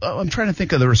said it. Oh, I'm trying to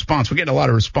think of the response. We're getting a lot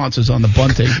of responses on the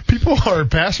bunting. People are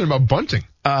passionate about bunting.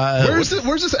 Where's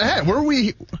this at? Where are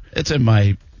we? It's in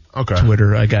my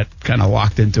Twitter. I got kind of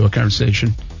locked into a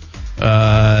conversation.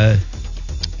 What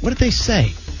did they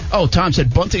say? Oh, Tom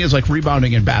said bunting is like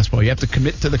rebounding in basketball. You have to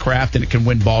commit to the craft and it can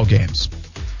win ball games.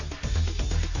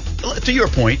 To your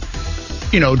point.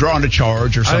 Drawing a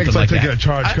charge or something like that. I think it's like taking a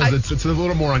charge because it's a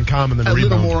little more uncommon than a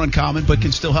rebound. A little more uncommon, but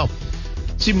can still help.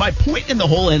 See, my point in the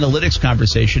whole analytics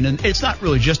conversation, and it's not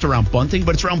really just around bunting,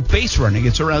 but it's around base running.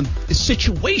 It's around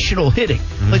situational hitting.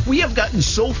 Mm-hmm. Like, we have gotten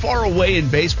so far away in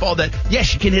baseball that,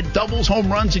 yes, you can hit doubles, home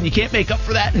runs, and you can't make up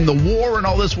for that, and the WAR and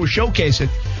all this will showcase it.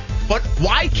 But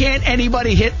why can't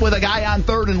anybody hit with a guy on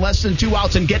third in less than 2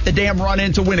 outs and get the damn run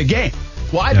in to win a game?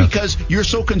 Why? Yeah. Because you're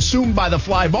so consumed by the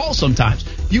fly ball sometimes.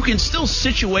 You can still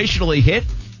situationally hit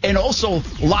and also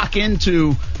lock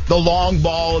into the long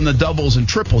ball and the doubles and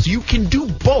triples. You can do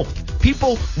both.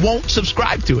 People won't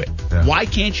subscribe to it. Yeah. Why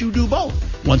can't you do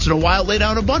both? Once in a while, lay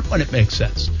down a bunt when it makes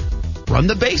sense. Run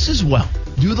the bases well.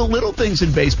 Do the little things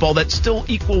in baseball that still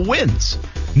equal wins.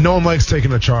 No one likes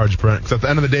taking a charge, Brent, because at the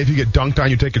end of the day, if you get dunked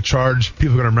on, you take a charge,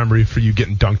 people are going to remember you for you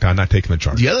getting dunked on, not taking the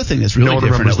charge. The other thing that's really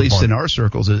different, at least in our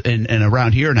circles and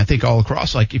around here, and I think all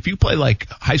across, like if you play like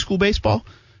high school baseball,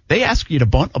 they ask you to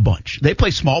bunt a bunch. They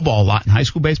play small ball a lot in high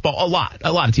school baseball, a lot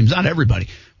of teams, not everybody.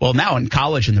 Well, now in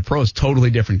college and the pros, totally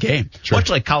different game. Sure. Much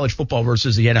like college football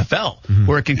versus the NFL,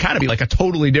 where it can kind of be like a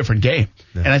totally different game.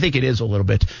 Yeah. And I think it is a little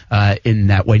bit in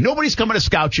that way. Nobody's coming to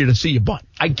scout you to see you bunt.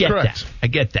 I get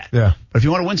that. Yeah. But if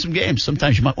you want to win some games,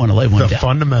 sometimes you might want to lay one down. The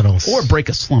fundamentals. Or break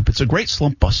a slump. It's a great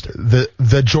slump buster.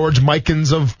 The George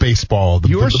Mikens of baseball.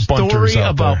 Your the story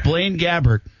about there. Blaine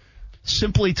Gabbert,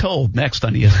 simply told, next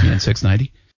on ESPN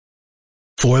 690.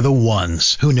 For the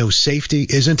ones who know safety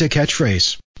isn't a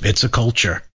catchphrase, it's a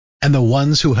culture. And the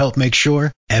ones who help make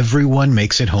sure everyone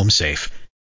makes it home safe.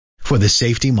 For the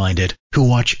safety-minded who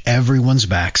watch everyone's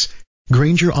backs,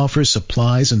 Grainger offers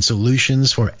supplies and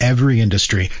solutions for every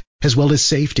industry, as well as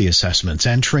safety assessments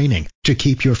and training to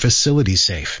keep your facilities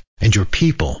safe and your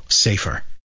people safer.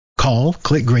 Call,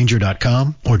 click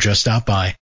Grainger.com, or just stop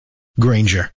by.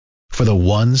 Grainger, for the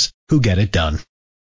ones who get it done.